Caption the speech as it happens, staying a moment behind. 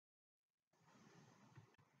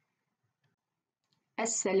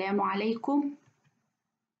السلام عليكم.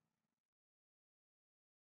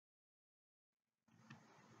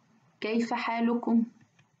 كيف حالكم؟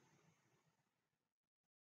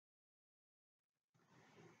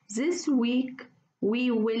 This week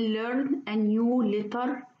we will learn a new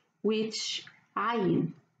letter which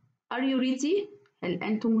عين. Are you ready? هل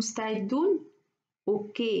أنتم مستعدون؟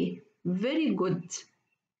 Okay, very good.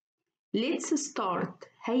 Let's start.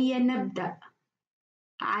 هيا نبدأ.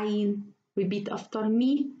 عين. Repeat after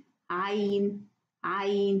me. عين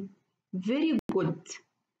عين. Very good.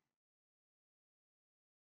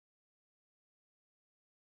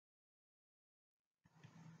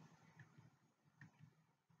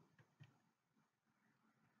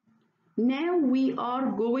 Now we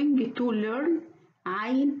are going to learn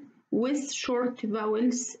عين with short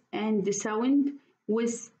vowels and sound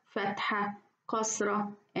with فتحة,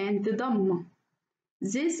 كسرة and ضمة.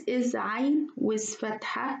 This is عين with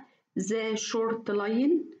فتحة, the short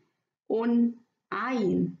line on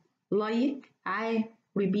عين, like ع.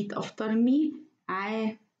 Repeat after me.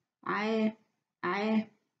 ع ع ع.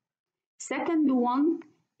 Second one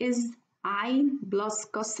is عين plus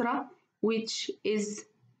كسرة, which is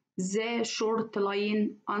the short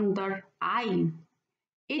line under عين.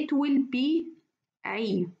 It will be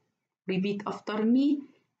عي. Repeat after me.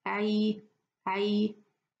 عي عي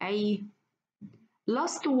عي.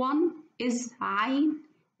 Last one is عين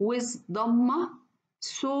with ضمة,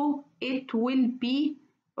 so it will be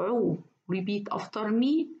عو. Repeat after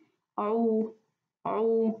me. عو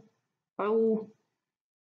عو عو.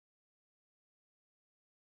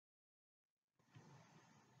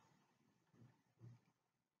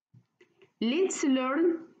 Let's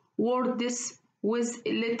learn words with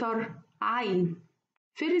letter عين.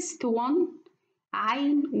 First one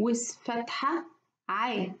عين with فتحة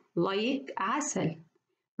ع, like عسل.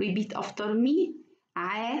 Repeat after me.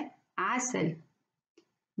 ع عسل.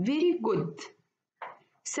 Very good.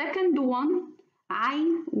 Second one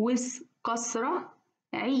عين with كسرة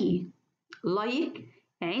عي, like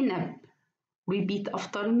عنب. Repeat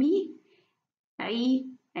after me. عي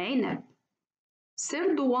عنب.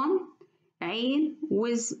 Third one عين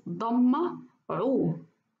with ضمة عو,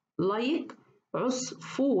 like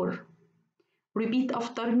عصفور. Repeat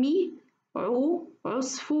after me. عو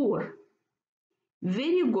عصفور.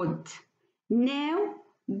 Very good. Now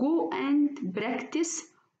go and practice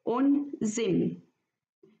on them.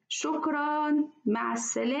 شكرا. مع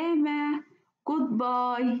السلامة.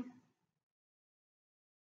 Goodbye.